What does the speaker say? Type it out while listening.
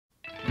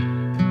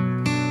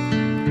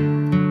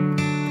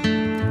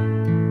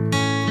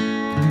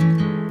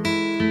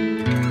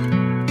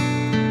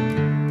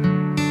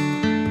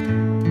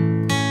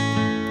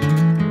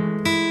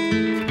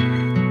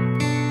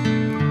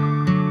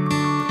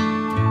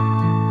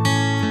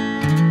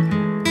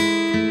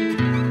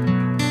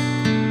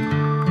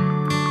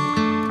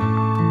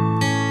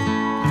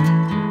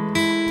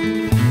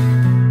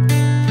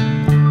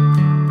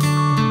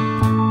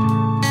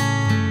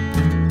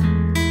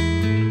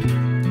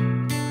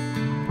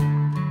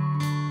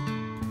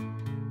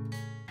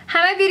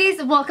Hi my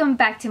beauties, welcome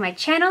back to my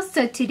channel.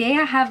 So today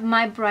I have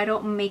my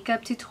bridal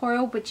makeup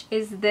tutorial, which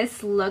is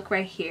this look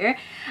right here.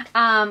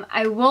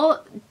 I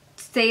will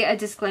say a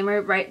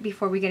disclaimer right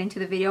before we get into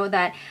the video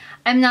that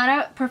I'm not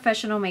a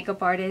professional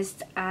makeup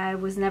artist. I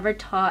was never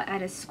taught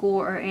at a school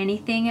or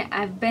anything.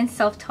 I've been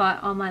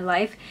self-taught all my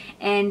life,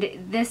 and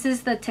this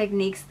is the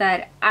techniques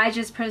that I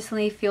just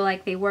personally feel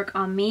like they work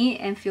on me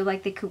and feel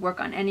like they could work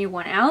on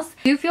anyone else.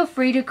 Do feel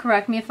free to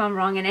correct me if I'm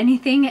wrong in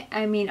anything.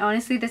 I mean,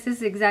 honestly, this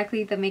is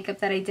exactly the makeup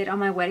that I did on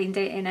my wedding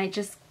day, and I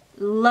just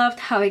loved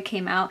how it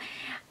came out.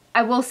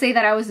 I will say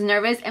that I was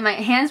nervous and my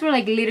hands were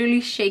like literally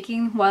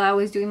shaking while I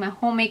was doing my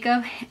whole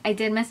makeup. I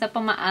did mess up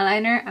on my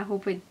eyeliner. I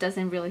hope it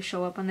doesn't really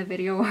show up on the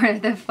video or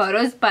the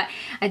photos, but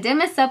I did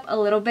mess up a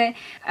little bit.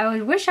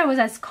 I wish I was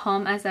as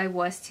calm as I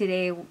was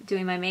today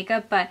doing my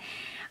makeup, but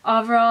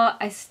overall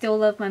I still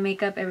love my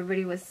makeup.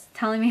 Everybody was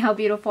telling me how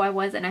beautiful I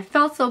was and I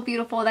felt so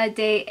beautiful that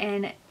day,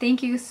 and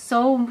thank you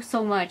so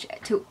much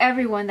to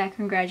everyone that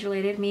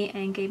congratulated me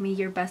and gave me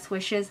your best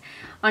wishes.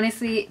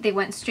 Honestly, they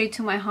went straight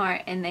to my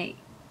heart and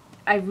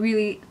I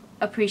really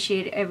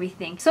appreciate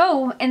everything.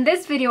 So in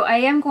this video I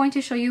am going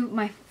to show you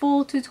my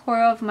full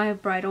tutorial of my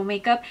bridal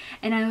makeup,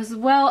 and as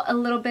well a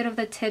little bit of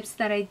the tips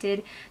that I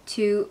did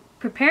to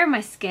prepare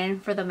my skin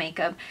for the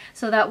makeup,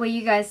 so that way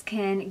you guys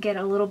can get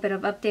a little bit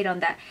of update on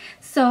that.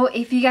 So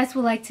if you guys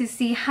would like to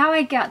see how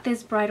I got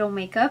this bridal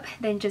makeup,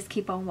 then just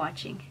keep on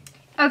watching.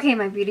 Okay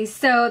my beauties,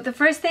 so the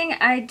first thing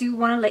I do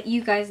want to let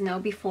you guys know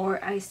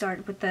before I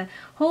start with the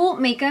whole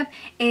makeup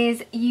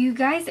is you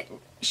guys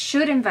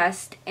should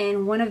invest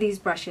in one of these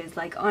brushes.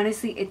 Like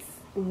honestly, it's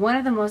one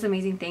of the most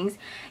amazing things.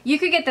 You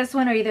could get this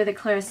one or either the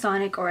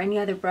Clarisonic or any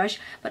other brush,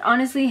 but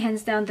honestly,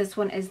 hands down, this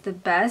one is the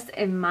best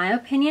in my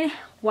opinion.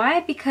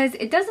 Why? Because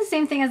it does the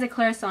same thing as a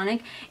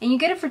Clarisonic and you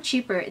get it for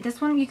cheaper. This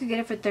one you could get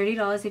it for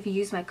 $30 if you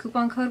use my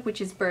coupon code, which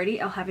is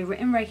Birdie. I'll have it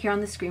written right here on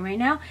the screen right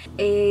now.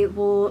 It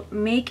will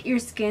make your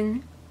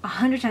skin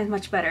 100 times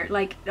much better.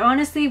 Like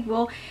honestly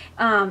will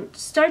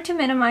start to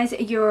minimize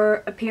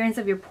your appearance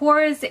of your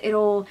pores.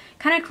 It'll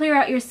kind of clear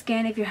out your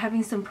skin if you're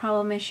having some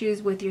problem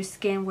issues with your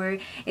skin where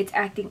it's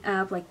acting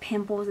up, like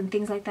pimples and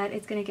things like that.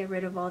 It's gonna get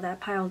rid of all that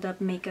piled up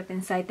makeup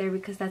inside there,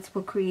 because that's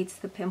what creates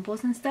the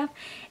pimples and stuff.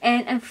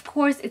 And of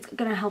course it's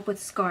gonna help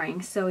with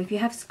scarring. So if you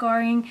have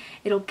scarring,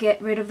 it'll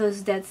get rid of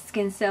those dead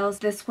skin cells.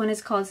 This one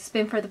is called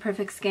Spin for the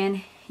Perfect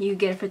Skin. You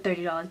get it for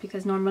 $30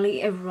 because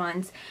normally it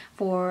runs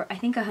for I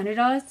think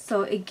 $100,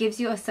 so it gives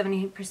you a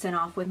 70%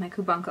 off with my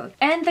coupon code.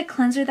 And the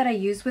cleanser that I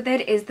use with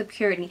it is the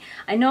Purity.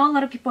 I know a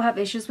lot of people have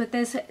issues with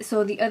this,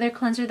 so the other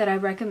cleanser that I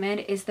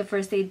recommend is the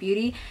First Aid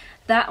Beauty.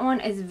 That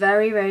one is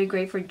very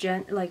great for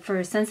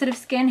for sensitive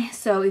skin.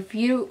 So if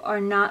you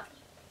are not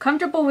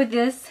comfortable with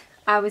this,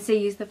 I would say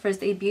use the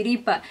First Aid Beauty,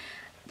 but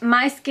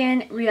my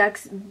skin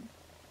reacts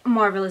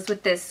marvelous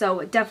with this,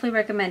 so definitely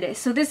recommend it.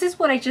 So this is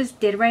what I just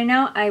did right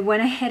now. I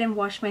went ahead and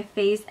washed my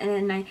face and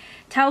then I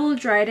towel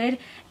dried it,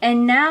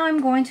 and now I'm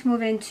going to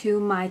move into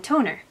my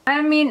toner.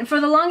 I mean,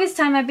 for the longest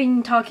time I've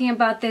been talking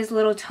about this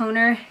little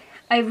toner.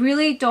 I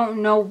really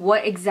don't know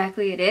what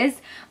exactly it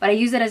is, but I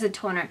use it as a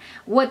toner.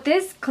 What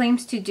this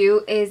claims to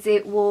do is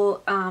it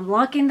will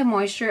lock in the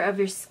moisture of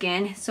your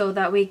skin, so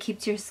that way it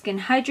keeps your skin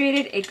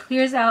hydrated. It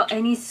clears out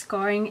any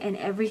scarring and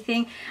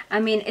everything. I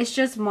mean, it's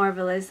just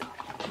marvelous.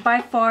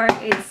 By far,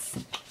 it's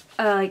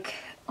like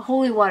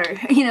holy water,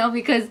 you know,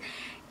 because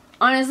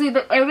honestly,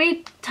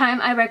 every time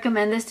I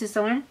recommend this to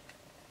someone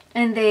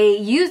and they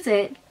use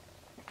it,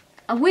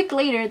 a week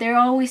later they're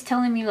always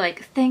telling me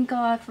like, thank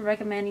God for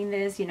recommending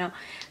this, you know.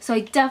 So I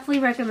definitely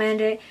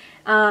recommend it.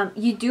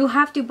 You do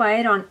have to buy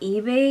it on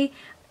eBay,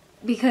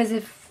 because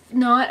if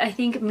not, I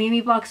think Mimi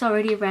Box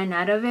already ran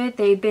out of it.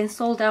 They've been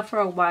sold out for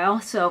a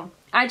while, so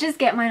I just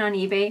get mine on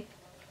eBay.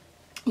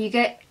 You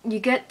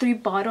get 3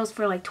 bottles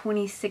for like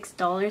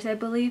 $26, I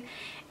believe.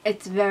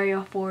 It's very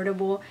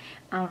affordable.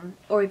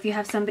 Or if you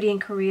have somebody in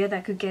Korea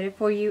that could get it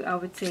for you, I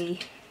would say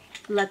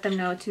let them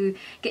know to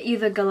get you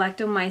the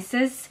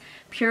Galactomyces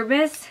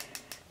Puribus.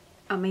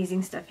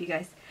 Amazing stuff, you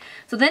guys.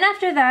 So then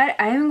after that,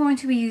 I am going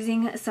to be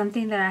using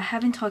something that I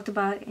haven't talked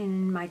about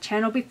in my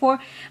channel before,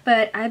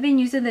 but I've been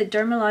using the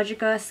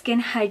Dermalogica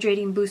Skin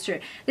Hydrating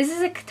Booster. This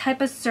is a type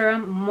of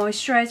serum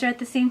moisturizer at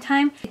the same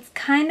time. It's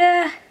kind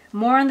of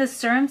more on the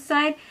serum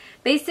side.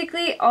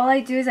 Basically, all I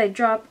do is I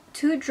drop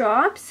 2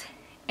 drops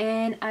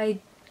and I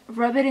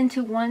rub it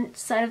into one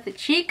side of the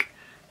cheek,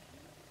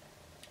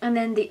 and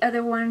then the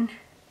other one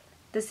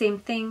the same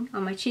thing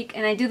on my cheek,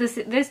 and I do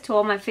this to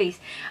all my face.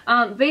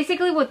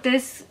 Basically what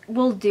this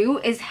will do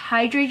is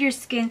hydrate your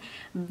skin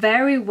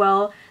very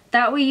well.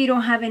 That way you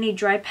don't have any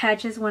dry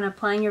patches when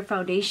applying your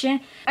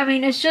foundation. I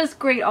mean, it's just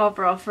great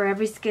overall for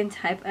every skin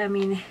type. I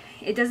mean,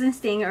 it doesn't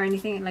sting or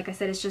anything. Like I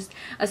said, it's just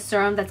a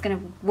serum that's going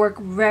to work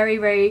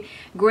very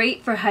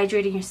great for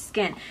hydrating your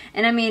skin.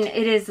 And I mean,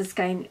 it is this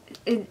kind,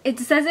 it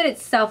says it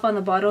itself on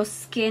the bottle,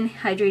 Skin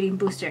Hydrating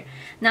Booster.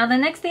 Now the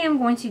next thing I'm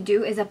going to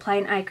do is apply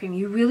an eye cream.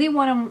 You really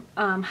want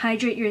to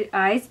hydrate your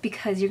eyes,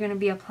 because you're going to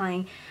be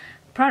applying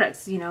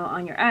products, you know,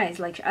 on your eyes,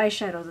 like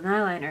eyeshadows and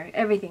eyeliner,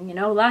 everything, you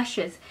know,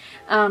 lashes.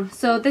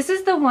 So this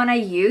is the one I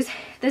use.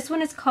 This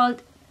one is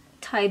called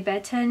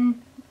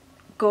Tibetan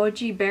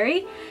Goji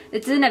Berry.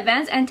 It's an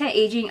advanced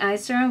anti-aging eye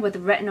serum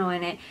with retinol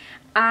in it.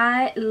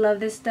 I love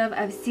this stuff.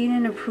 I've seen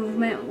an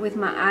improvement with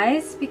my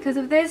eyes because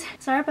of this.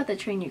 Sorry about the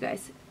train, you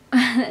guys.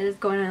 It's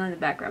going on in the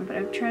background, but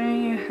I'm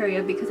trying to hurry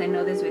up because I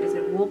know this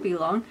video will be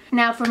long.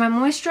 Now for my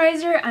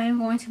moisturizer, I am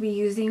going to be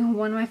using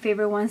one of my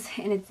favorite ones,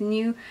 and it's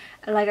new.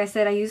 Like I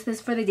said, I use this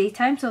for the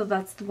daytime, so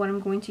that's the one I'm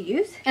going to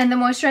use. And the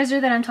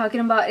moisturizer that I'm talking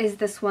about is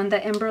this one, the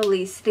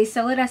Embryolisse. They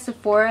sell it at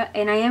Sephora,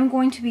 and I am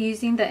going to be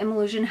using the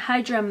Emulision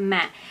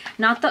Hydra-Mat,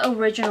 not the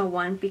original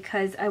one,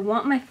 because I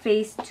want my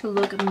face to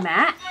look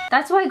matte.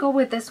 That's why I go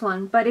with this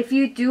one. But if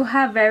you do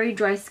have very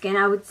dry skin,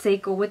 I would say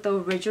go with the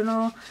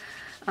original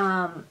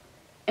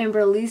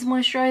Embryolisse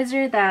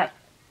moisturizer that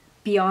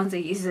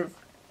Beyonce uses.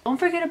 Don't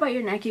forget about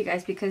your neck, you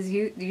guys, because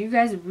you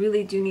guys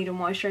really do need to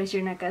moisturize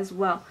your neck as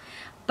well.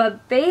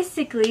 But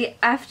basically,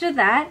 after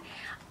that,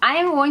 I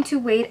am going to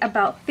wait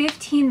about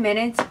 15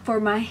 minutes for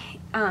my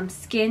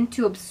skin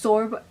to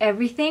absorb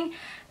everything.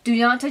 Do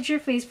not touch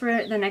your face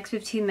for the next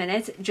 15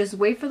 minutes. Just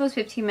wait for those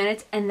 15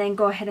 minutes and then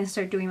go ahead and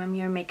start doing my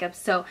mirror makeup.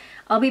 So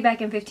I'll be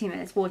back in 15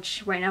 minutes,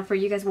 which right now for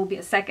you guys will be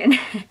a second.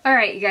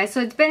 Alright, you guys, so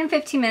it's been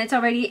 15 minutes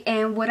already,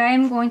 and what I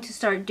am going to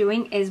start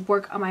doing is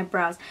work on my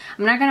brows.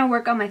 I'm not going to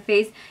work on my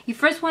face. You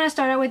first want to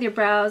start out with your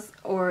brows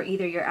or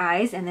either your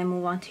eyes and then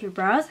move on to your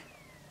brows.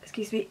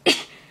 Excuse me.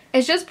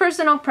 It's just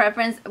personal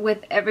preference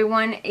with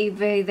everyone.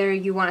 Either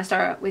you want to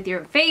start with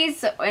your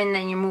face and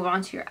then you move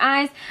on to your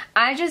eyes.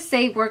 I just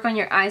say work on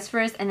your eyes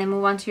first and then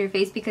move on to your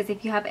face, because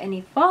if you have any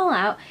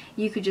fallout,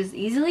 you could just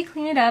easily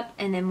clean it up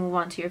and then move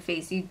on to your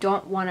face. You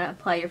don't want to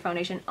apply your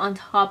foundation on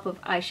top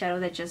of eyeshadow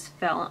that just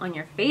fell on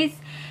your face.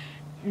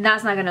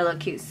 That's not going to look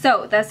cute.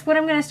 So that's what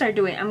I'm going to start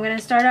doing. I'm going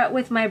to start out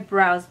with my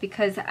brows,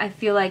 because I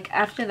feel like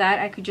after that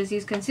I could just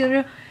use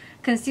concealer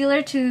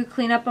to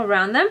clean up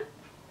around them.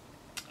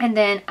 And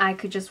then I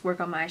could just work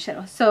on my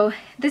eyeshadow. So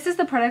this is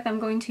the product I'm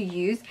going to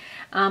use.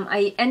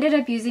 I ended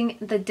up using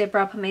the Dip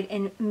Brow Pomade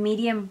in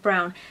medium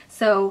brown.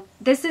 So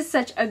this is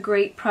such a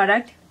great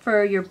product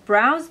for your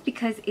brows,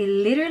 because it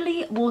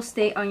literally will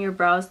stay on your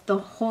brows the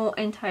whole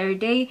entire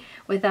day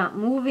without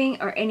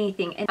moving or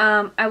anything.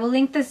 And I will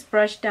link this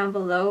brush down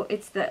below.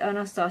 It's the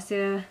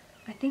Anastasia,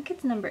 I think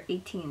it's number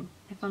 18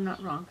 if I'm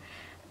not wrong.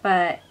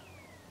 But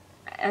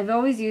I've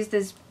always used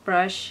this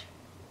brush.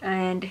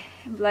 And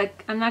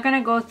like, I'm not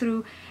gonna go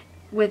through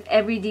with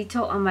every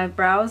detail on my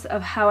brows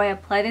of how I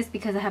apply this,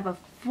 because I have a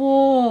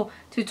full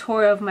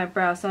tutorial of my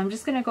brows. So I'm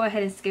just gonna go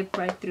ahead and skip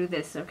right through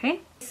this,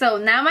 okay? So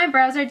now my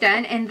brows are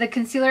done, and the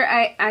concealer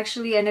I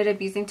actually ended up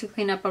using to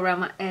clean up around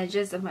my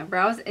edges of my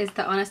brows is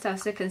the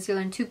Anastasia concealer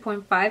in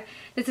 2.5.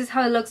 This is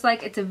how it looks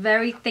like. It's a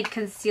very thick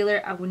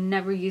concealer. I would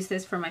never use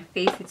this for my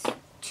face. It's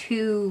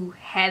too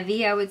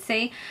heavy, I would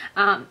say,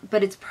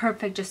 but it's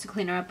perfect just to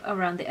clean up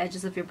around the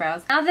edges of your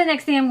brows. Now the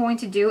next thing I'm going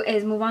to do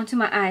is move on to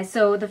my eyes.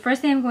 So the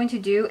first thing I'm going to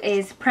do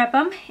is prep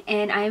them,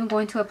 and I am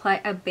going to apply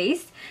a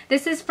base.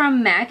 This is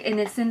from MAC, and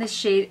it's in the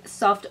shade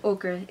Soft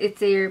Ochre.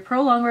 It's a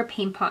Pro Longwear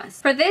paint pot.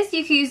 For this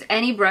you can use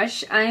any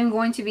brush. I am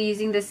going to be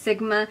using the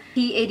Sigma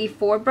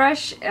P84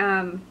 brush.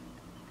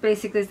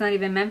 Basically it's not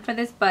even meant for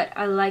this, but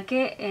I like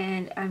it,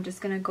 and I'm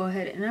just gonna go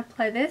ahead and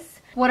apply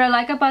this. What I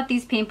like about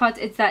these paint pots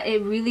is that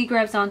it really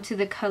grabs onto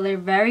the color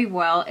very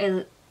well.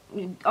 It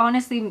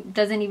honestly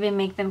doesn't even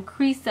make them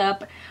crease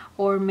up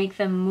or make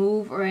them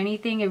move or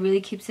anything. It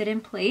really keeps it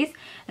in place.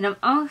 And I'm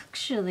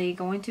actually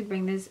going to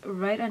bring this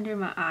right under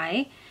my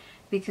eye,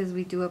 because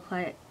we do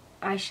apply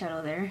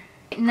eyeshadow there.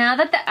 Now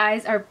that the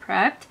eyes are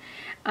prepped,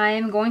 I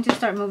am going to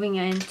start moving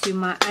into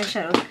my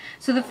eyeshadows.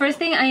 So the first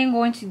thing I am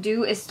going to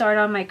do is start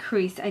on my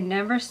crease. I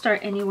never start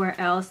anywhere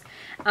else.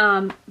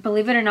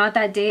 Believe it or not,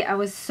 that day I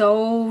was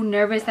so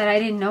nervous that I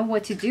didn't know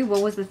what to do.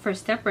 What was the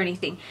first step or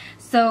anything?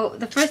 So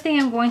the first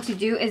thing I'm going to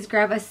do is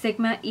grab a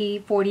Sigma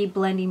E40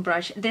 blending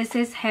brush. This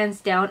is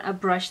hands down a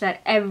brush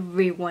that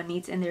everyone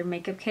needs in their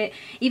makeup kit.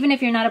 Even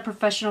if you're not a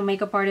professional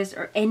makeup artist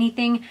or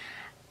anything,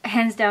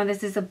 hands down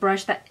this is a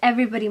brush that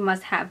everybody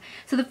must have.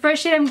 So the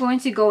first shade I'm going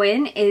to go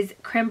in is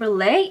Creme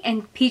Brulee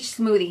and Peach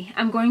Smoothie.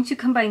 I'm going to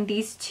combine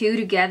these two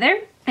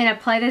together and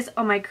apply this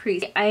on my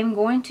crease. I am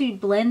going to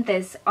blend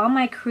this on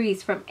my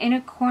crease from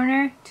inner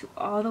corner to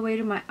all the way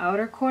to my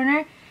outer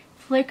corner,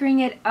 flickering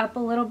it up a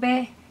little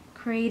bit,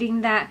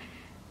 creating that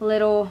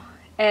little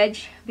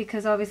edge,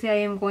 because obviously I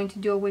am going to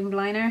do a winged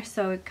liner,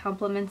 so it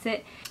complements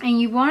it.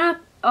 And you want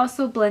to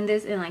also blend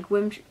this in like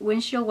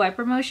windshield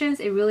wiper motions.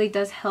 It really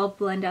does help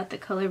blend out the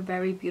color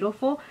very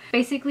beautiful.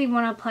 Basically, you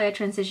want to apply a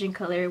transition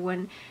color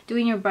when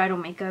doing your bridal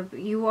makeup.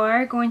 You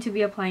are going to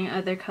be applying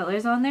other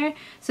colors on there,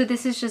 so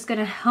this is just going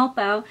to help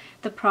out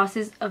the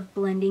process of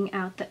blending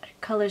out the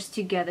colors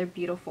together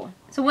beautiful.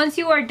 So once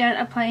you are done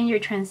applying your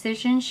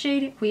transition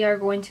shade, we are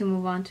going to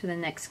move on to the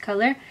next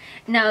color.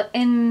 Now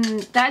in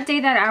that day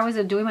that I was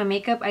doing my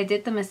makeup, I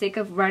did the mistake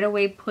of right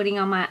away putting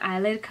on my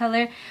eyelid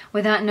color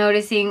without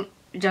noticing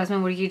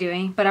Jasmine, what are you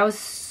doing? But I was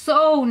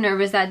so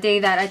nervous that day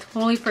that I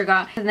totally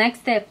forgot. The next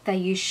step that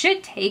you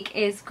should take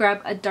is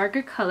grab a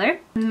darker color.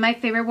 My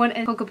favorite one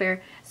is Cocoa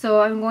Bear.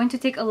 So I'm going to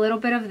take a little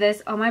bit of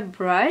this on my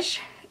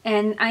brush,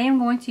 and I am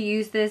going to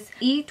use this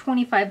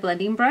E25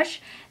 blending brush.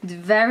 It's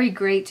very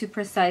great to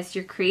precise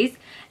your crease.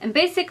 And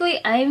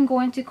basically, I am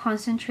going to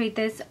concentrate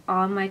this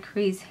on my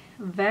crease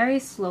very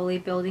slowly,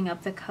 building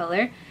up the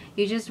color.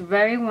 You just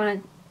very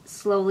want to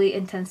slowly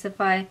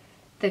intensify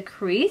the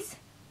crease,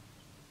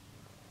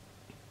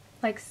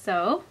 like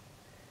so.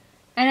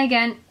 And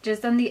again,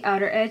 just on the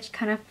outer edge,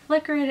 kind of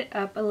flicker it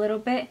up a little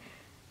bit.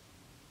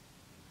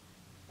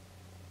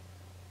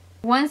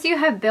 Once you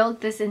have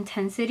built this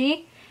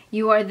intensity,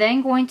 you are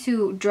then going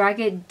to drag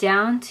it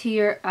down to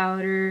your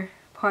outer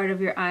part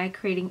of your eye,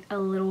 creating a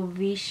little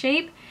V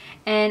shape.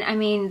 And I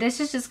mean, this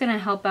is just going to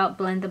help out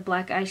blend the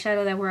black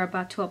eyeshadow that we're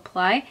about to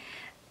apply.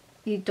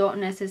 You don't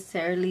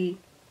necessarily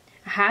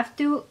have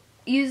to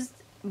use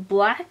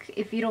black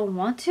if you don't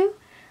want to.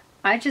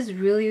 I just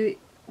really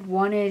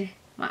wanted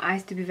my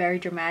eyes to be very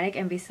dramatic,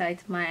 and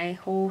besides, my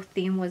whole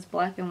theme was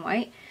black and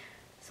white,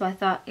 so I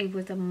thought it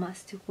was a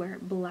must to wear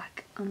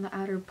black on the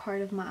outer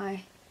part of my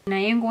eye. And I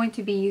am going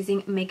to be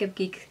using Makeup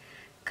Geek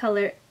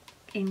color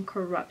in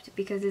Corrupt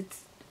because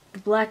it's the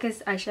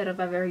blackest eyeshadow I've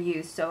ever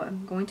used. So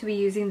I'm going to be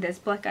using this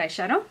black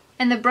eyeshadow.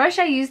 And the brush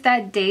I used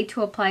that day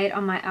to apply it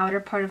on my outer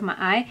part of my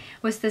eye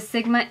was the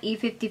Sigma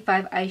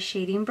E55 Eye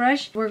Shading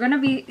brush. We're going to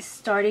be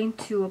starting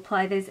to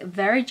apply this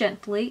very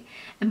gently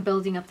and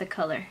building up the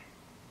color.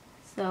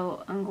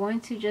 So I'm going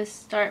to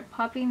just start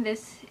popping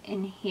this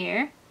in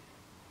here.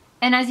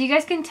 And as you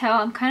guys can tell,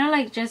 I'm kind of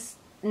like just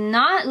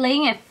not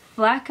laying it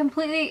flat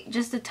completely,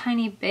 just a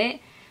tiny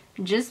bit,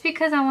 just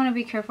because I want to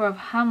be careful of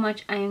how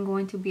much I am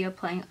going to be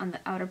applying on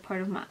the outer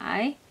part of my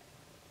eye.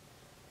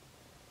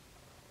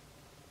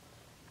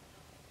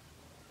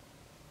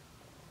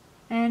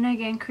 And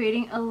again,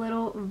 creating a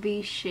little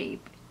V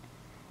shape.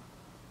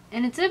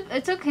 And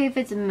it's okay if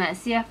it's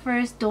messy at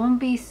first. Don't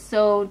be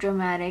so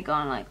dramatic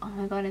on like, oh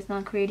my god, it's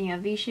not creating a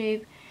V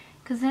shape,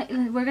 because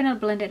we're gonna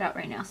blend it out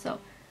right now. So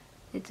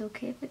it's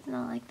okay if it's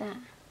not like that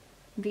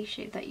V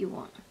shape that you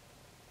want.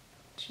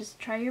 Just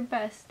try your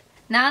best.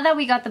 Now that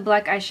we got the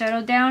black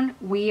eyeshadow down,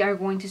 we are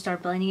going to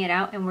start blending it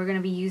out, and we're going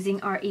to be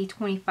using our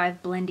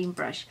E25 blending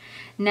brush.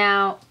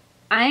 Now,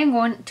 I am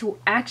going to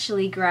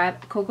actually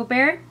grab Cocoa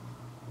Bear,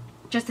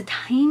 just a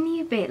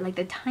tiny bit, like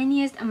the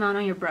tiniest amount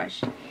on your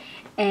brush.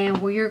 And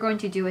what you're going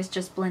to do is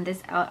just blend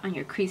this out on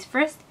your crease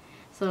first.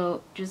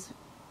 So just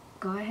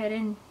go ahead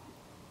and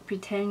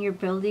pretend you're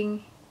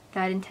building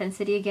that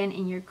intensity again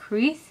in your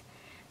crease.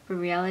 For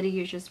reality,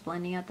 you're just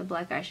blending out the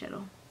black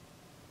eyeshadow.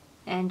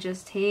 And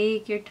just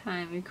take your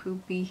time. You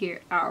could be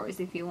here hours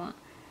if you want,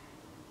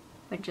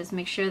 but just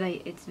make sure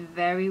that it's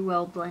very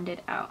well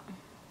blended out.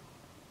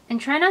 And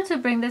try not to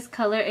bring this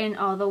color in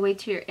all the way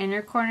to your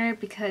inner corner,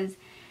 because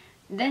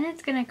then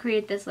it's gonna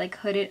create this like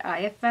hooded eye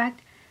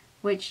effect,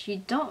 which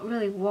you don't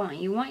really want.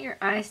 You want your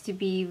eyes to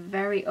be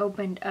very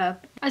opened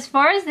up. As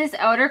far as this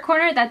outer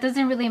corner, that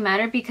doesn't really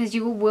matter because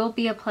you will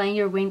be applying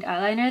your winged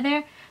eyeliner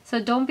there. So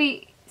don't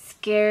be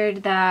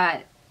scared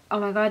that,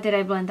 oh my god, did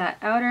I blend that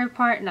outer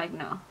part? Like,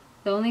 no.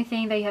 The only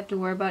thing that you have to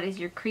worry about is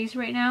your crease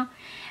right now.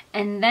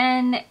 And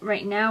then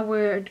right now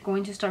we're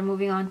going to start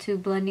moving on to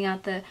blending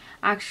out the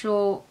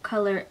actual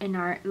color in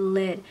our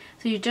lid.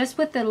 So you just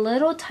put the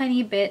little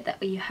tiny bit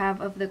that you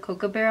have of the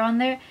Cocoa Bear on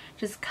there,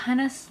 just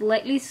kind of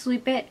slightly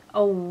sweep it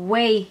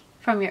away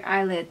from your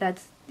eyelid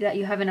that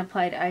you haven't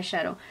applied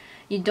eyeshadow.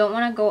 You don't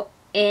want to go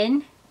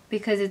in,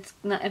 because it's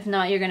not, if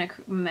not, you're gonna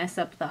mess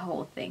up the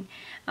whole thing.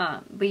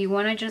 But you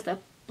want to just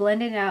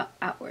blend it out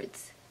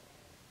outwards.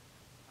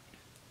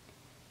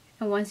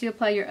 And once you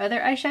apply your other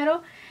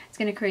eyeshadow, it's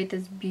going to create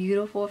this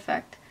beautiful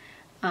effect.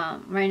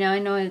 Right now I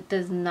know it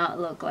does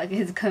not look like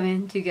it's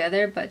coming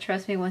together, but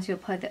trust me, once you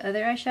apply the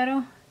other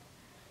eyeshadow,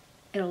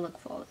 it'll look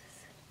flawless.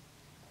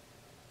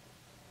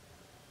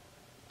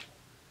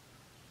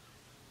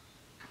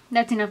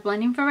 That's enough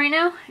blending for right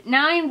now.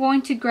 Now I'm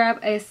going to grab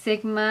a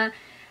Sigma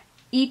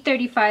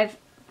E35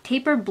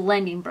 Tapered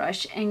blending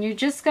brush, and you're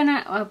just going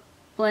to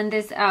blend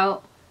this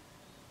out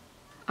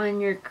on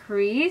your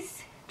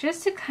crease,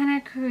 just to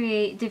kind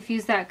of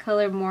diffuse that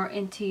color more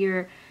into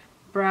your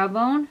brow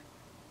bone.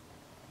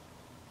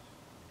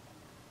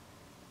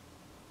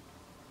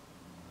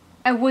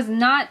 I was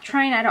not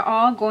trying at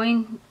all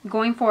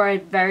going for a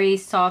very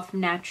soft,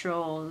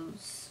 natural,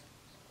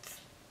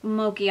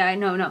 smoky eye.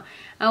 No.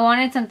 I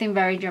wanted something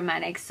very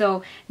dramatic.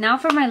 So now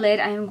for my lid,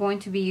 I am going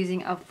to be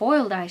using a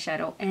foiled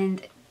eyeshadow,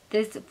 and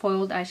this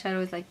foiled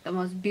eyeshadow is like the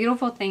most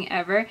beautiful thing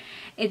ever.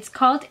 It's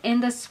called In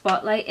the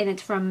Spotlight, and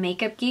it's from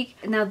Makeup Geek.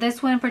 Now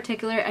this one in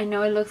particular, I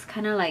know it looks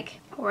kind of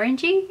like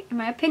orangey in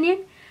my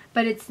opinion,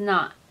 but it's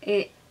not.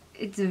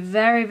 It's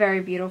very,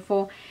 very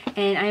beautiful,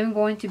 and I'm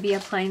going to be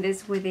applying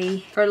this with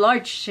a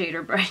large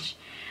shader brush.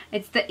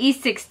 It's the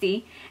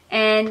E60,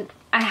 and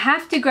I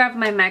have to grab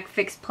my MAC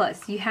Fix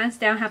Plus. You hands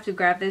down have to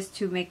grab this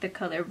to make the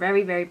color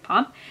very, very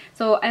pop.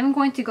 So I'm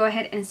going to go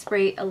ahead and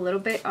spray a little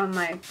bit on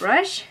my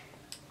brush.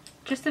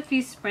 Just a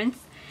few sprints,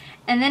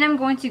 And then I'm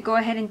going to go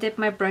ahead and dip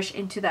my brush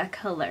into that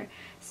color,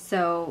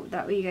 so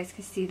that way you guys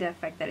can see the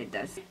effect that it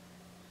does.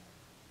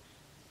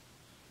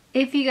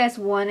 If you guys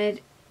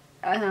wanted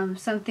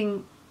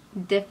something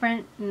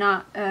different,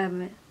 not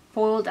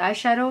foiled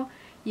eyeshadow,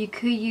 you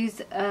could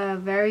use a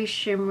very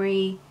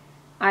shimmery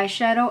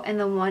eyeshadow, and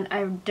the one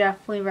I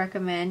definitely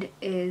recommend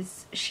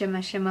is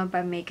Shimmer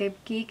by Makeup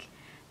Geek.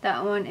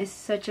 That one is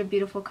such a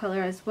beautiful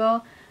color as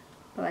well,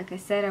 but like I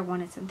said, I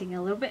wanted something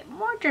a little bit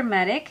more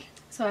dramatic,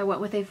 so I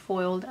went with a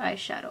foiled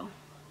eyeshadow.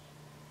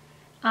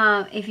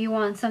 If you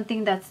want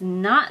something that's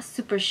not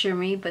super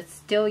shimmery but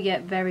still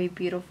yet very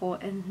beautiful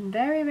and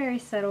very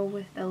subtle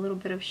with a little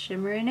bit of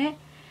shimmer in it,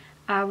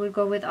 I would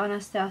go with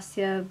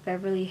Anastasia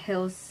Beverly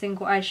Hills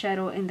single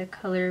eyeshadow in the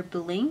color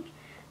Bling.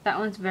 That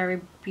one's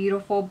very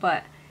beautiful,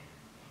 but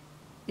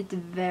it's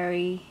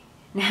very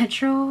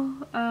natural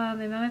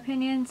in my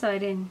opinion, so I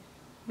didn't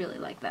really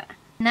like that.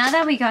 Now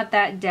that we got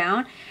that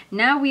down,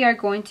 now we are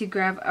going to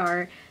grab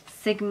our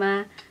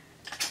Sigma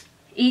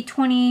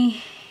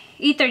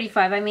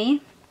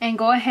E35 and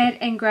go ahead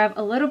and grab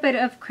a little bit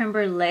of creme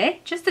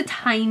brulee, just a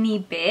tiny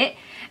bit,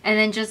 and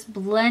then just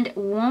blend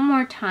one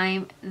more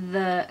time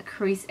the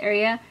crease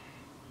area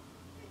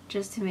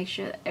just to make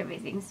sure that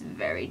everything's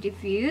very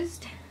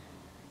diffused.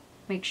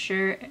 Make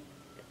sure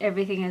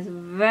everything is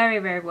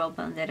very well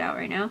blended out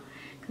right now,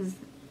 because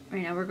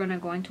right now we're going to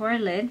go into our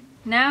lid.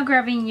 Now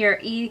grabbing your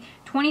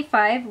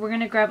E25, we're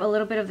going to grab a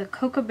little bit of the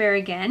Cocoa Bear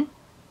again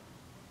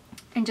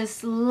and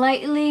just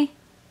lightly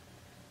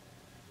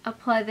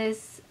apply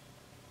this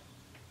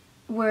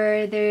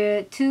where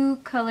the two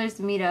colors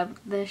meet up,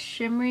 the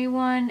shimmery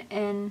one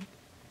and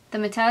the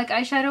metallic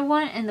eyeshadow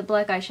one and the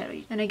black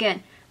eyeshadow. And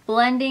again,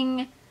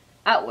 blending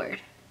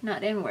outward,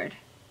 not inward,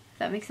 if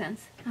that makes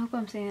sense. I hope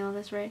I'm saying all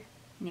this right.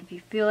 And if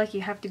you feel like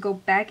you have to go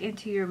back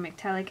into your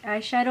metallic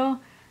eyeshadow,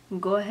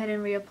 go ahead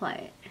and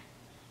reapply it.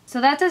 So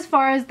that's as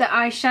far as the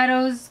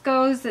eyeshadows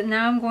goes.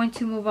 Now I'm going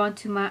to move on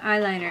to my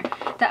eyeliner.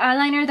 The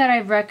eyeliner that I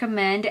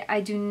recommend, I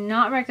do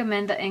not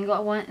recommend the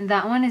angled one.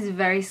 That one is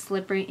very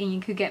slippery and you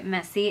could get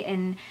messy.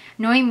 And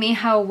knowing me,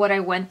 what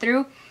I went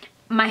through,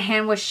 my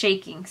hand was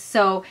shaking.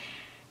 So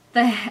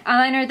the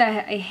eyeliner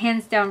that I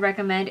hands down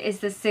recommend is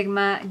the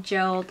Sigma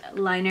Gelled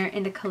Liner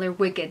in the color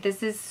Wicked.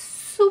 This is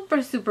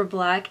super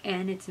black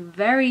and it's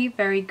very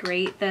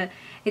great.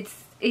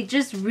 It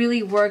just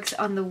really works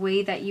on the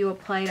way that you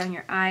apply it on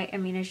your eye. I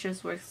mean, it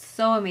just works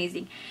so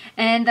amazing.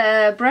 And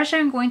the brush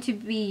I'm going to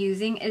be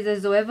using is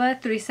a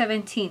Zoeva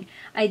 317.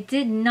 I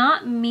did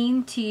not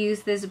mean to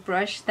use this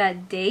brush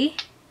that day,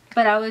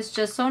 but I was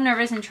just so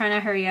nervous and trying to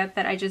hurry up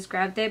that I just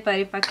grabbed it. But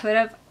if I could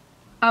have,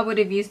 I would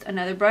have used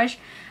another brush.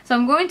 So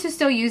I'm going to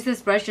still use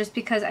this brush just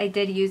because I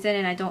did use it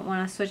and I don't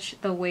want to switch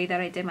the way that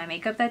I did my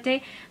makeup that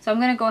day. So I'm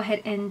going to go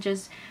ahead and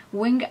just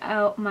wing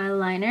out my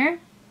liner.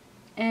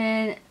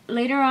 And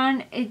later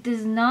on, it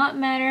does not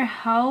matter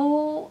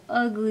how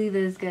ugly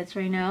this gets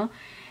right now,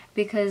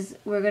 because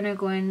we're going to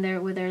go in there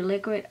with our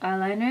liquid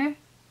eyeliner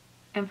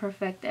and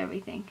perfect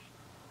everything.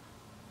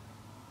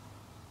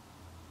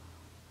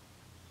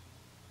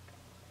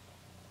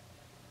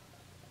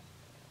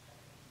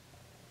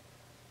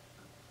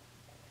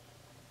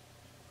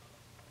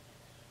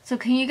 So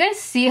can you guys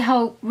see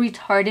how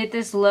retarded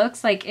this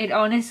looks? Like, it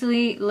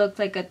honestly looked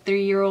like a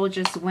 3-year-old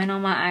just went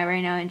on my eye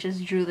right now and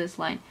just drew this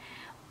line.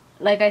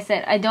 Like I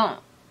said, I don't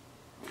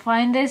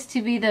find this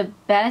to be the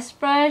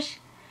best brush,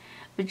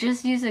 but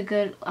just use a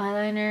good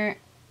eyeliner.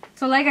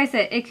 So like I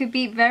said, it could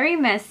be very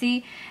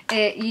messy.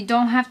 You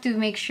don't have to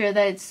make sure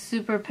that it's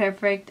super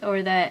perfect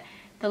or that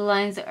the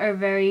lines are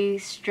very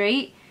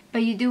straight,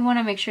 but you do want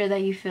to make sure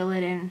that you fill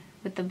it in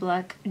with the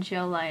black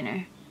gel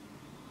liner.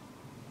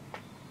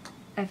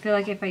 I feel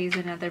like if I use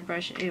another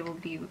brush, it will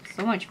be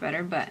so much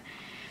better, but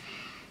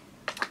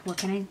what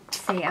can I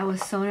say? I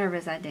was so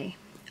nervous that day.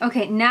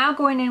 Okay, now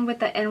going in with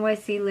the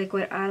NYC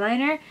Liquid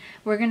Eyeliner,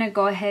 we're going to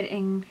go ahead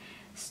and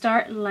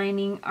start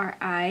lining our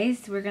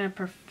eyes. We're going to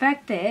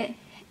perfect it.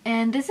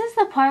 And this is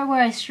the part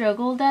where I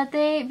struggled that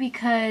day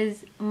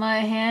because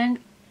my hand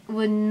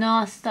would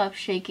not stop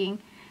shaking.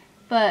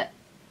 But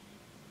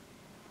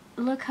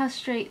look how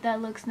straight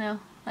that looks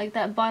now, like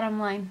that bottom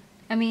line.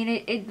 I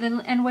mean, the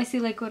NYC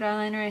Liquid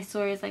Eyeliner, I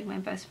swear, is like my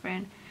best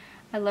friend.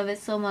 I love it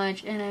so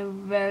much and I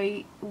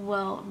very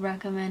well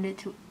recommend it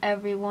to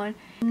everyone.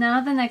 Now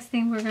the next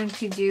thing we're going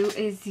to do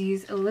is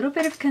use a little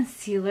bit of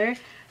concealer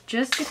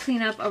just to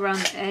clean up around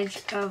the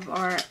edge of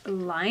our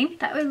line.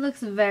 That way it looks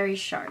very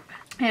sharp.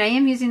 And I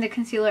am using the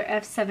concealer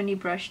F70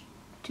 brush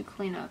to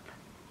clean up.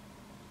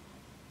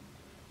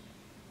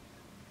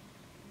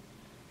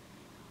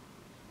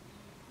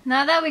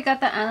 Now that we got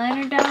the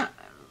eyeliner down,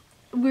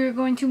 we're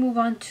going to move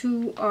on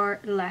to our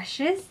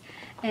lashes.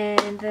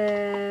 And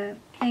the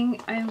thing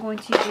I'm going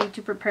to do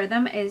to prepare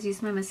them is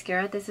use my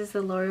mascara. This is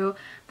the L'Oreal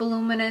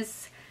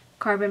Voluminous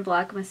Carbon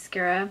Black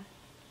Mascara.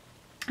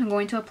 I'm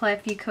going to apply a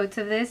few coats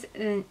of this,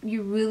 and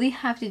you really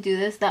have to do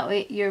this. That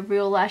way your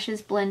real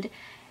lashes blend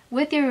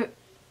with your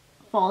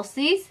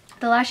falsies.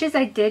 The lashes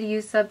I did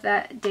use up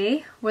that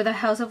day were the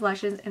House of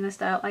Lashes in the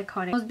style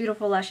Iconic. Most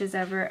beautiful lashes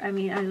ever. I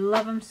mean, I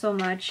love them so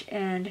much,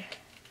 and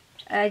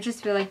I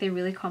just feel like they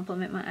really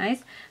complement my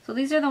eyes. So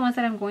these are the ones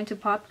that I'm going to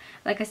pop.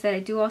 Like I said, I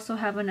do also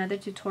have another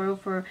tutorial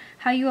for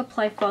how you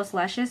apply false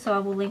lashes, so I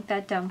will link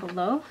that down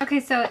below. Okay,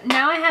 so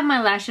now I have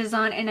my lashes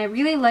on, and I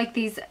really like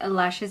these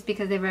lashes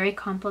because they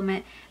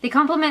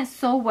complement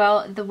so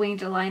well the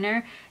winged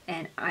liner,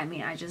 and I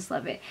mean, I just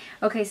love it.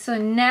 Okay, so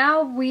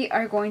now we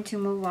are going to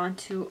move on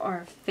to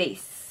our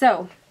face.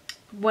 So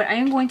what I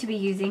am going to be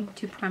using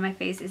to prime my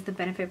face is the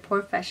Benefit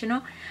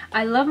Professional.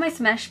 I love my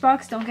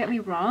Smashbox, don't get me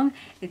wrong,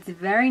 it's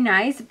very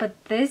nice,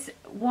 but this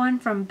one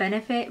from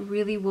Benefit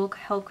really will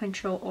help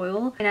control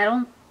oil, and I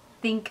don't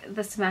think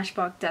the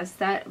Smashbox does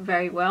that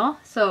very well,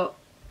 so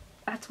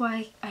that's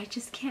why I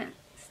just can't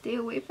stay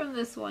away from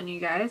this one, you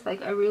guys.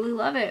 Like, I really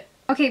love it.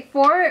 Okay,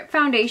 for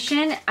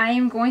foundation, I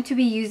am going to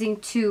be using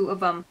 2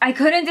 of them. I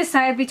couldn't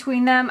decide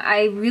between them.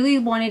 I really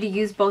wanted to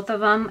use both of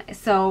them,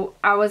 so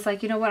I was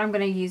like, you know what, I'm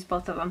going to use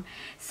both of them.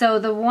 So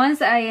the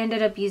ones I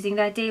ended up using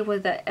that day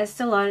was the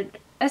Estee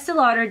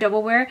Lauder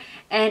Double Wear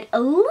and a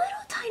little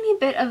tiny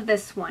bit of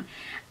this one.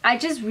 I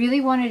just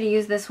really wanted to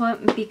use this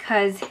one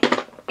because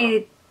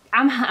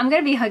I'm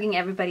going to be hugging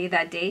everybody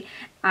that day.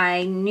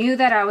 I knew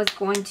that I was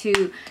going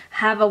to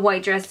have a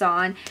white dress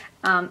on.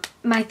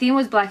 My theme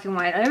was black and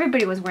white.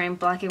 Everybody was wearing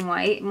black and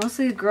white.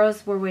 Mostly the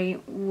girls were wearing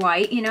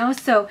white, you know,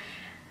 so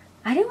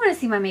I didn't want to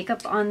see my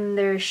makeup on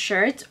their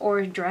shirts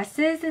or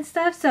dresses and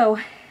stuff, so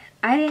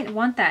I didn't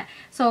want that.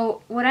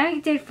 So what I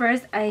did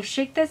first, I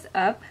shake this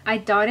up, I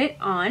dot it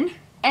on,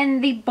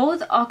 and they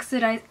both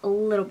oxidize a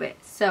little bit,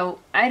 so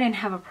I didn't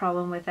have a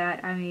problem with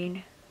that. I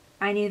mean,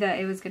 I knew that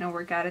it was going to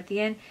work out at the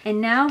end.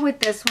 And now with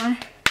this one,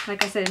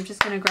 like I said, I'm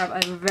just going to grab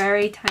a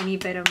very tiny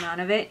bit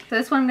amount of it. So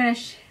this one I'm going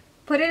to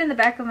put it in the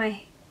back of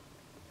my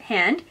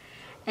hand,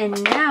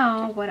 and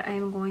now what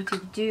I'm going to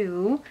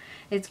do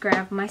is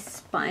grab my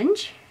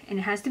sponge, and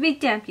it has to be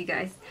damp, you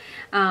guys,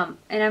 and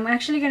I'm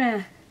actually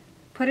gonna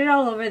put it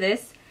all over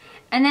this,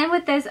 and then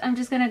with this I'm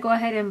just gonna go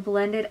ahead and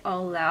blend it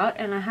all out.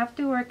 And I have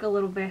to work a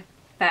little bit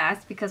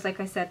fast because,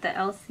 like I said, the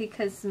LC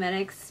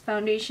Cosmetics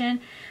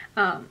foundation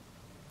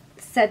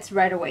sets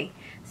right away.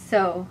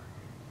 So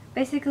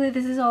basically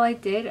this is all I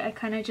did. I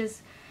kind of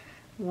just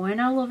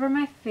went all over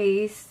my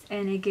face,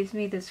 and it gives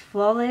me this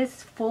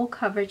flawless full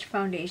coverage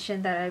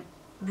foundation that I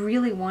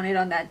really wanted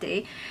on that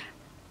day.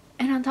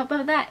 And on top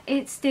of that,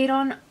 it stayed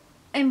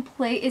in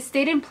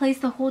place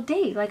the whole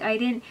day. Like, I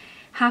didn't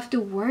have to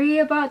worry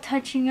about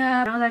touching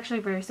up. I was actually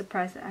very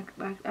surprised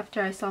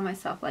after I saw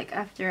myself. Like,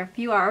 after a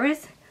few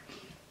hours,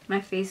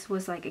 my face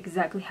was like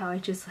exactly how I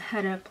just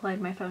had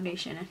applied my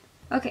foundation in.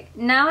 Okay,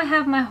 now I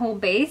have my whole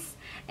base,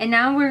 and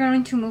now we're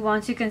going to move on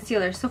to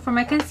concealer. So for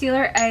my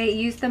concealer, I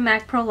used the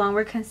MAC Pro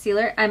Longwear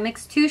Concealer. I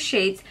mixed 2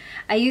 shades.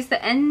 I used the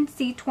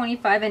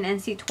NC25 and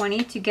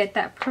NC20 to get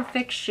that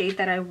perfect shade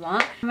that I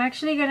want. I'm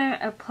actually going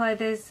to apply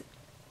this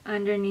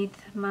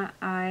underneath my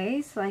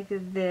eyes like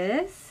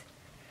this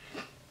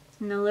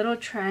in a little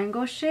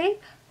triangle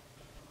shape.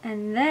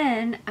 And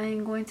then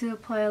I'm going to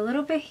apply a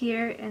little bit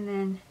here and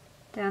then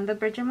down the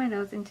bridge of my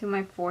nose into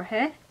my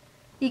forehead.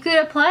 You could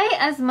apply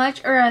as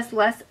much or as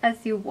less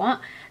as you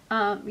want.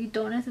 You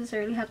don't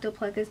necessarily have to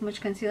apply this much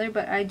concealer,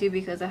 but I do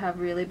because I have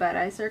really bad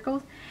eye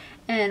circles.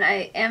 And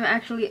I am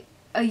actually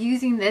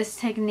using this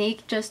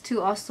technique just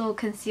to also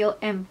conceal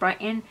and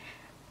brighten.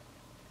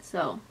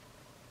 So,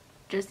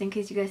 just in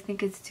case you guys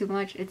think it's too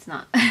much, it's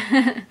not,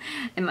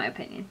 in my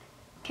opinion.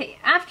 Okay,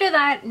 after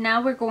that,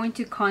 now we're going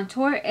to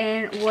contour,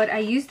 and what I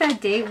used that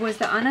day was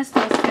the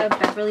Anastasia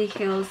Beverly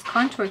Hills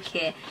Contour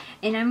Kit.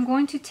 And I'm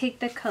going to take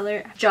the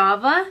color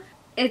Java.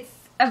 It's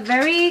a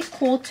very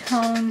cool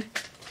tone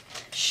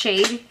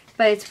shade,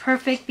 but it's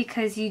perfect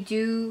because you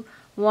do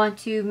want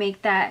to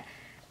make that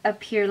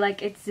appear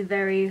like it's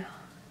very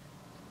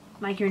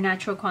like your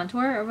natural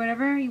contour or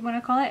whatever you want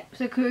to call it.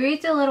 So it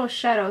creates a little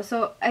shadow.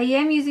 So I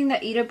am using the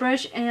Ita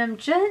brush, and I'm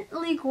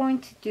gently going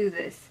to do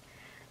this.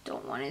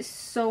 Don't want it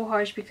so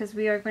harsh because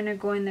we are going to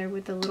go in there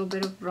with a little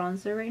bit of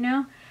bronzer right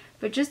now,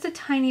 but just a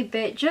tiny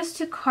bit just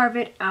to carve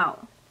it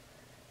out.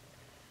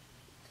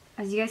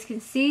 As you guys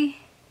can see,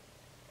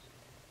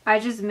 I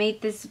just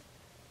made this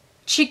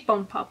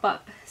cheekbone pop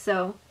up.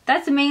 So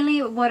that's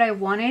mainly what I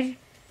wanted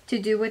to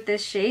do with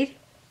this shade.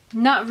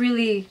 Not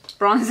really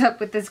bronze up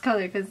with this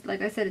color because,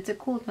 like I said, it's a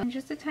cool tone.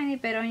 Just a tiny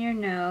bit on your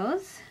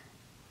nose.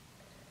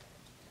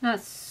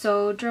 Not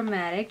so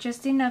dramatic,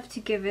 just enough to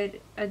give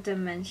it a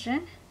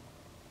dimension.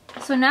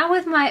 So now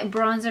with my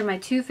bronzer, my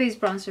Too Faced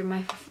bronzer,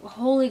 my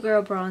holy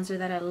grail bronzer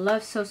that I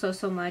love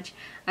so much.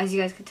 As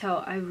you guys can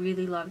tell, I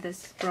really love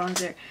this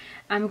bronzer.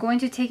 I'm going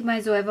to take my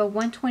Zoeva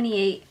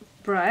 128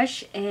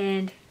 brush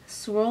and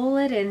swirl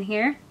it in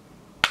here,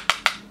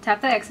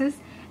 tap the X's,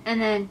 and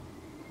then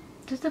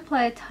just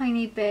apply a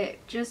tiny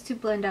bit just to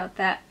blend out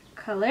that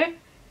color.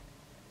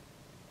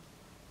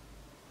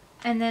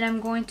 And then I'm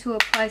going to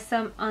apply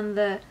some on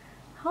the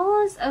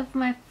hollows of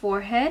my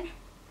forehead.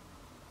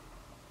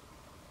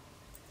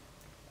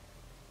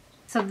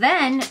 So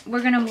then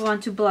we're gonna move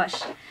on to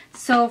blush.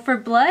 So for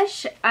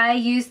blush, I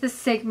use the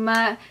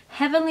Sigma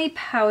Heavenly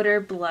Powder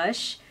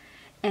Blush,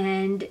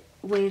 and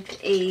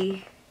with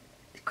a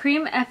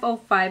cream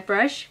F05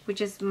 brush,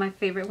 which is my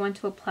favorite one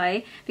to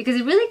apply because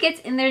it really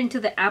gets in there into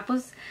the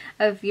apples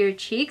of your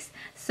cheeks.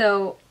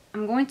 So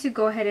I'm going to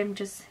go ahead and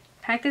just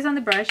pack this on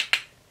the brush,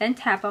 then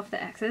tap off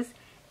the excess,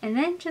 and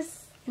then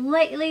just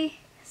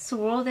lightly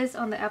swirl this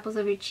on the apples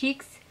of your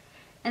cheeks,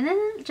 and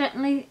then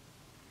gently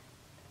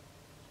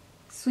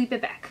sweep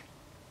it back.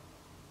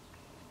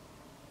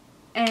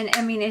 And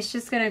I mean, it's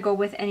just gonna go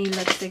with any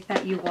lipstick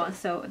that you want,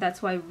 so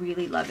that's why I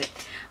really love it.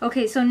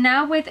 Okay, so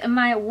now with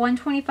my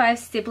 125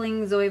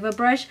 stippling Zoeva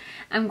brush,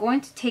 I'm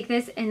going to take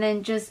this and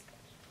then just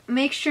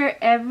make sure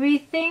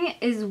everything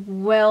is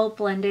well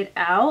blended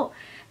out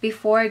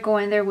before I go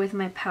in there with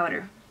my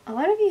powder. A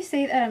lot of you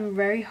say that I'm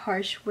very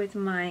harsh with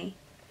my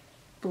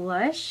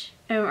blush,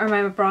 or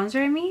my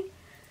bronzer I mean,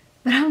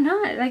 but I'm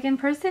not. Like in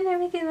person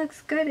everything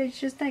looks good. It's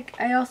just like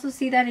I also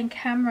see that in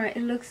camera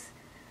it looks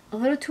a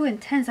little too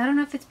intense. I don't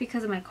know if it's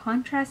because of my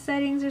contrast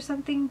settings or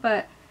something,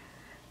 but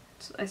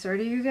I swear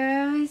to you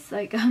guys,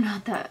 like I'm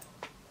not that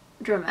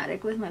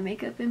dramatic with my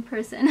makeup in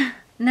person.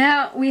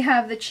 Now we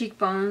have the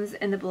cheekbones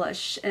and the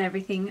blush and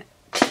everything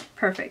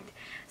perfect.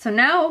 So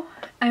now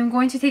I'm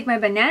going to take my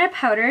banana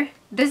powder.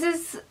 This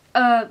is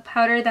a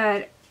powder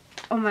that,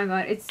 oh my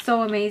god, it's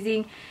so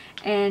amazing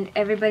and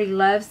everybody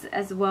loves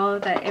as well,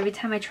 that every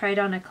time I try it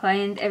on a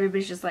client,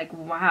 everybody's just like,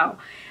 wow.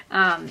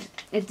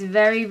 It's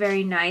very,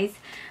 very nice.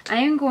 I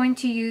am going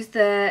to use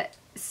the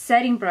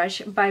setting brush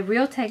by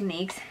Real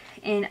Techniques,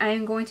 and I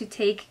am going to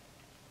take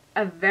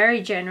a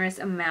very generous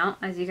amount,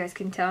 as you guys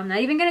can tell. I'm not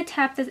even going to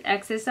tap this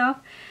excess off.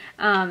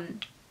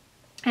 And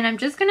I'm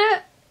just going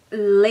to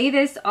lay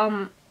this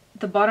on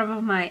the bottom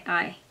of my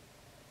eye.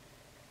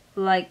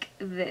 Like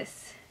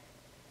this.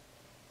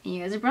 And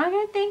you guys are probably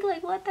going to think,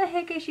 like, what the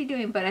heck is she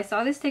doing? But I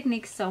saw this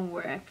technique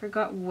somewhere. I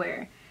forgot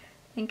where.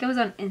 I think it was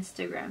on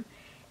Instagram.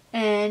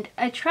 And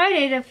I tried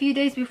it a few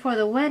days before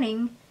the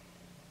wedding.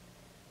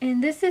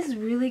 And this is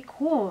really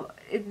cool.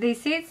 They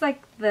say it's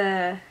like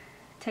the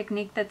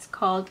technique that's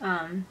called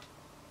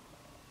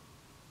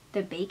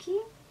the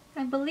baking,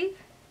 I believe.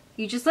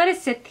 You just let it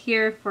sit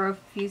here for a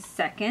few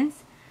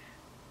seconds.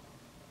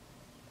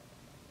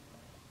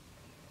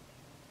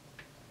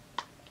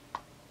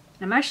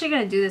 I'm actually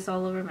going to do this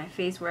all over my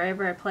face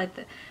wherever I applied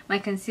my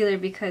concealer,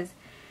 because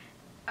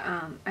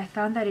I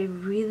found that it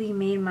really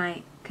made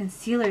my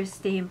concealer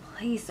stay in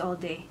place all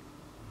day.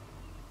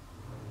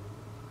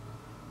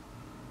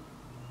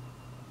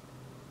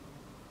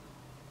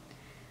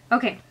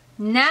 Okay,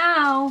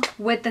 now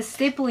with the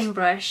stippling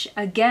brush,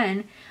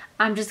 again,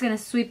 I'm just going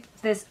to sweep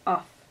this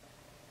off.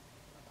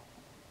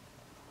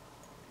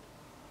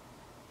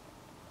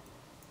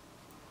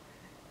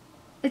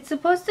 It's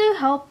supposed to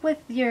help with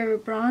your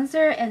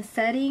bronzer and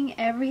setting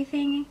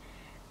everything.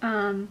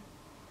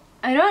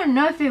 I don't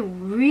know if it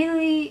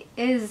really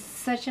is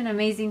such an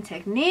amazing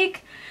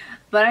technique,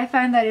 but I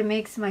find that it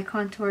makes my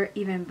contour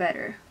even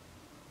better.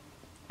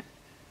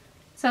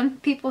 Some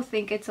people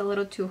think it's a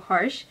little too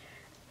harsh.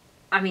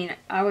 I mean,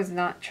 I was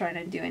not trying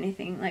to do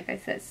anything, like I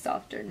said,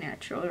 soft or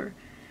natural, or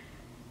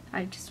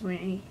I just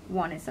really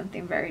wanted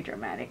something very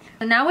dramatic.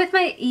 So now with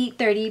my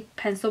E30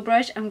 pencil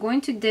brush, I'm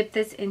going to dip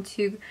this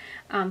into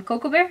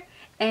Cocoa Bear,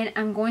 and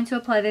I'm going to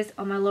apply this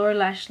on my lower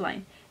lash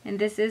line. And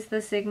this is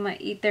the Sigma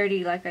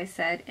E30, like I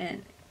said,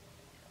 and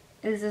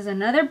this is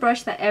another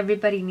brush that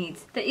everybody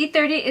needs. The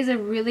E30 is a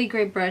really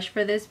great brush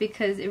for this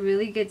because it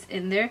really gets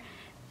in there,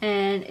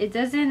 and it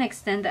doesn't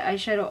extend the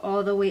eyeshadow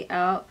all the way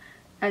out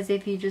as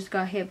if you just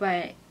got hit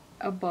by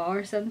a ball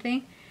or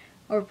something,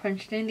 or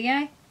punched in the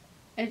eye.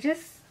 It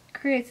just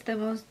creates the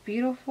most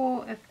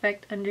beautiful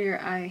effect under your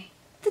eye.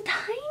 The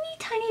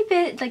tiny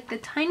bit, like the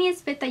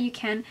tiniest bit that you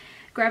can,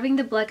 grabbing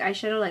the black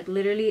eyeshadow, like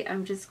literally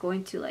I'm just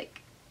going to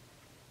like,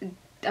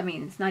 I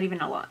mean, it's not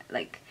even a lot,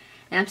 like,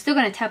 and I'm still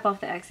going to tap off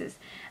the excess.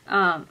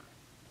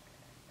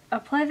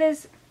 Apply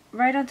this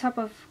right on top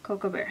of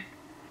Cocoa Bear,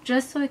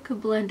 just so it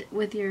could blend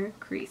with your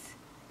crease.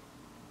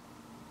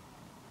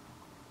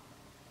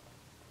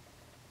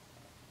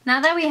 Now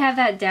that we have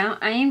that down,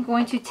 I am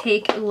going to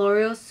take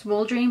L'Oreal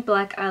Smoldering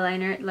Black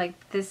Eyeliner.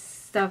 Like, this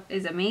stuff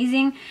is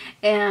amazing.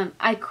 And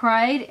I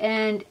cried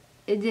and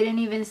it didn't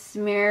even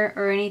smear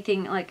or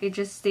anything. Like, it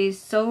just stays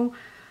so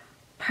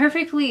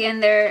perfectly in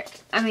there.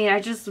 I mean,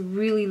 I just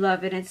really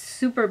love it. It's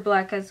super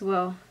black as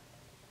well.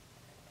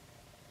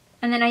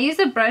 And then I use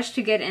a brush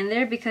to get in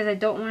there because I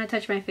don't want to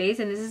touch my face.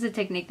 And this is a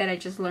technique that I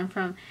just learned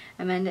from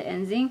Amanda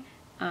Enzing.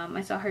 I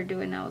saw her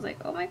do it and I was like,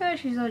 oh my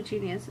gosh, she's so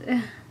genius.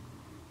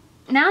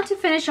 Now to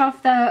finish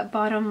off the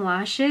bottom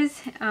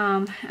lashes,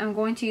 I'm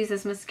going to use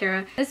this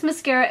mascara. This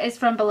mascara is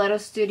from Belletto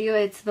Studio.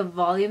 It's the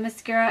Volume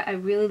Mascara. I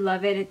really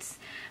love it. It's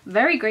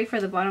very great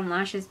for the bottom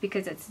lashes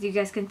because it's, you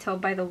guys can tell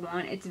by the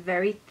wand, it's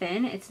very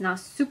thin. It's not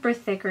super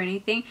thick or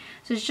anything.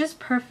 So it's just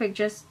perfect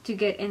just to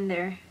get in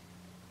there.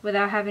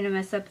 without having to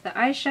mess up the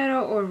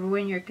eyeshadow or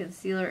ruin your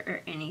concealer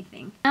or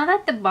anything. Now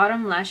that the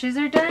bottom lashes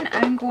are done,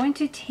 I'm going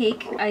to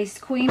take Ice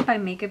Queen by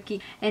Makeup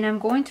Geek and I'm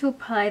going to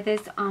apply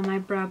this on my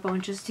brow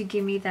bone just to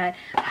give me that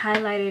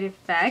highlighted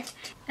effect,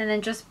 and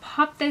then just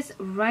pop this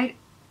right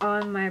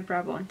on my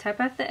brow bone. Tap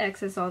out the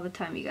excess all the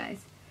time, you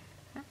guys.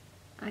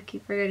 I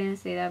keep forgetting to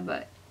say that,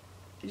 but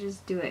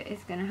just do it.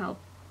 It's gonna help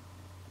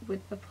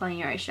with applying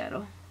your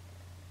eyeshadow.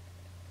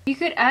 You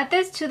could add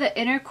this to the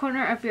inner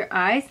corner of your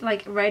eyes,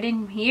 like right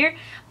in here,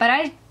 but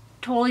I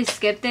totally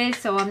skipped it,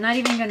 so I'm not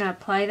even gonna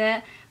apply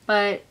that.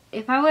 But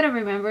if I would have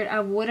remembered, I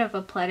would have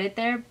applied it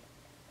there,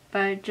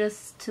 but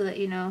just to let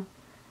you know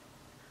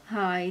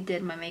how I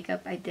did my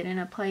makeup, I didn't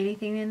apply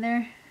anything in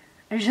there.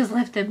 I just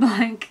left it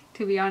blank,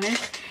 to be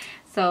honest.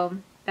 So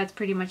that's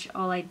pretty much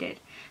all I did.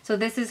 So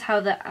this is how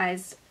the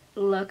eyes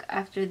look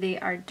after they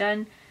are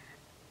done.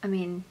 I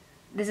mean,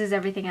 this is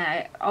everything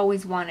I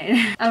always wanted.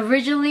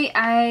 Originally,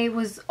 I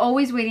was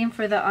always waiting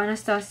for the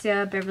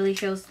Anastasia Beverly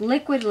Hills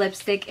liquid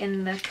lipstick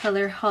in the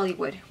color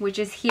Hollywood, which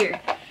is here.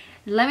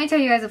 Let me tell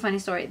you guys a funny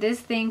story. This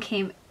thing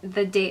came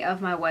the day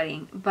of my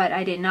wedding, but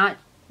I didn't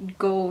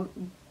go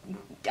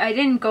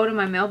to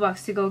my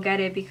mailbox to go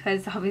get it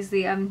because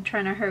obviously I'm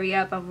trying to hurry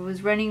up. I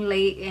was running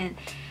late and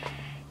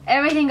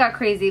everything got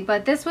crazy.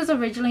 But this was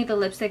originally the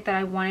lipstick that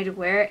I wanted to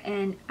wear,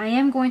 and I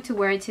am going to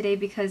wear it today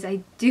because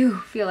I do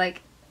feel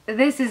like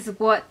this is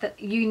what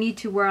you need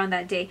to wear on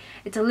that day.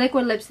 It's a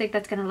liquid lipstick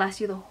that's gonna last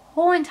you the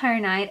whole entire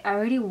night. I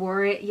already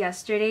wore it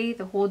yesterday,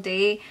 the whole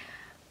day.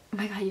 Oh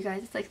my god, you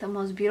guys, it's like the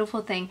most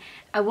beautiful thing.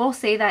 I will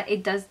say that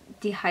it does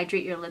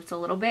dehydrate your lips a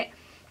little bit,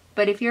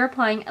 but if you're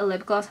applying a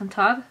lip gloss on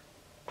top,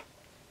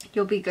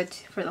 you'll be good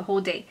for the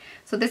whole day.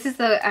 So this is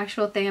the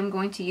actual thing I'm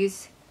going to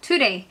use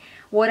today.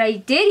 What I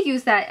did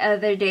use that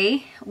other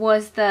day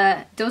was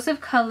the Dose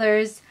of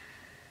Colors,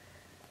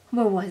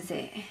 what was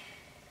it?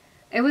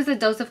 It was a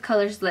Dose of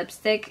Colors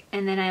lipstick,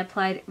 and then I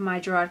applied my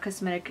Gerard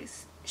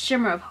Cosmetics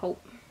Shimmer of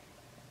Hope.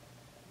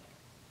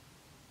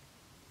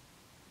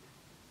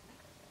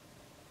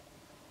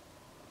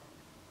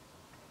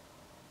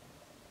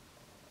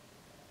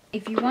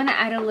 If you want to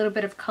add a little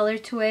bit of color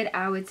to it,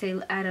 I would say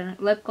add a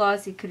lip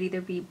gloss. It could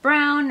either be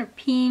brown or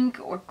pink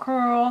or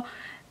coral,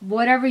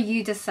 whatever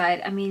you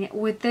decide. I mean,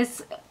 with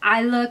this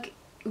eye look,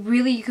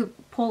 really you could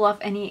pull off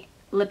any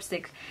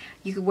lipstick.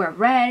 You could wear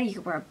red, you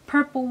could wear a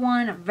purple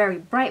one, a very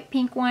bright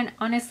pink one.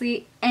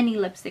 Honestly, any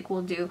lipstick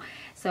will do.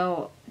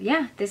 So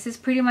yeah, this is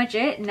pretty much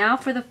it. Now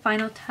for the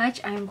final touch,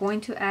 I am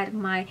going to add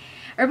my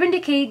Urban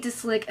Decay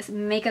Slick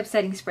Makeup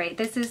Setting Spray.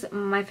 This is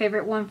my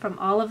favorite one from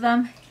all of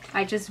them.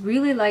 I just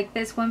really like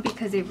this one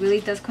because it really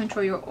does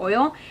control your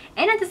oil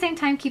and at the same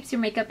time keeps your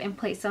makeup in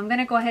place. So I'm going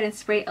to go ahead and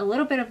spray a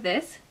little bit of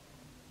this.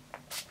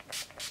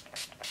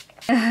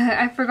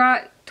 I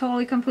forgot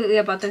totally completely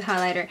about the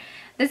highlighter.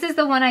 This is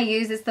the one I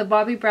use. It's the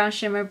Bobbi Brown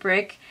Shimmer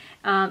Brick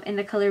in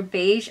the color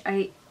Beige.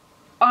 I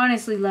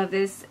honestly love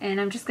this,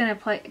 and I'm just going to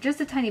apply just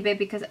a tiny bit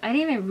because I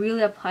didn't even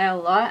really apply a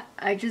lot.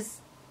 I just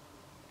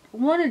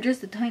wanted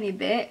just a tiny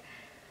bit.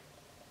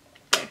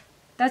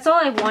 That's all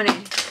I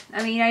wanted.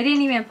 I mean, I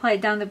didn't even apply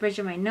it down the bridge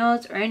of my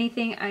nose or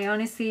anything. I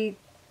honestly,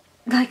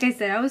 like I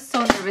said, I was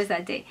so nervous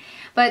that day.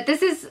 But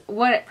this is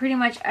what pretty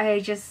much I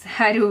just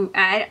had to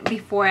add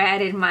before I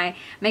added my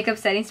makeup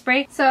setting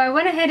spray. So I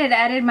went ahead and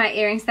added my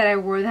earrings that I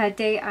wore that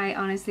day. I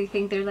honestly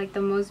think they're like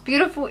the most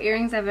beautiful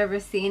earrings I've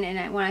ever seen.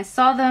 And when I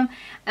saw them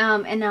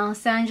in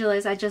Los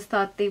Angeles, I just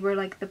thought they were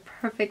like the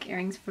perfect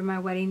earrings for my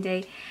wedding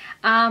day.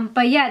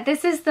 But yeah,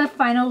 this is the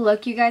final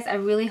look, you guys. I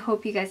really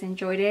hope you guys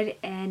enjoyed it,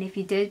 and if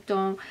you did,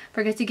 don't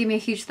forget to give me a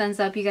huge thumbs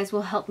up. You guys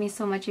will help me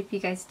so much if you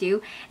guys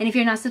do. And if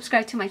you're not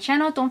subscribed to my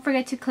channel, don't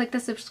forget to click the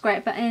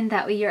subscribe button.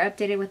 That way you're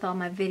updated with all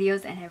my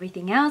videos and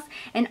everything else.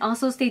 And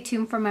also stay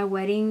tuned for my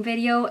wedding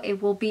video.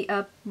 It will be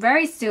up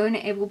very soon.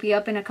 It will be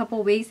up in a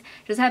couple weeks.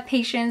 Just have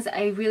patience.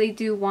 I really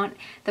do want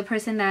the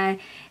person that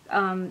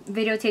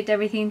videotaped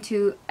everything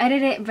to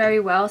edit it very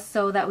well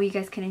so that way you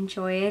guys can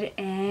enjoy it.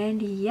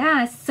 And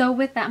yeah, so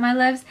with that, my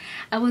loves,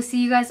 I will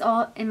see you guys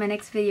all in my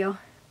next video.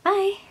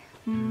 Bye.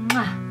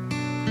 Mwah.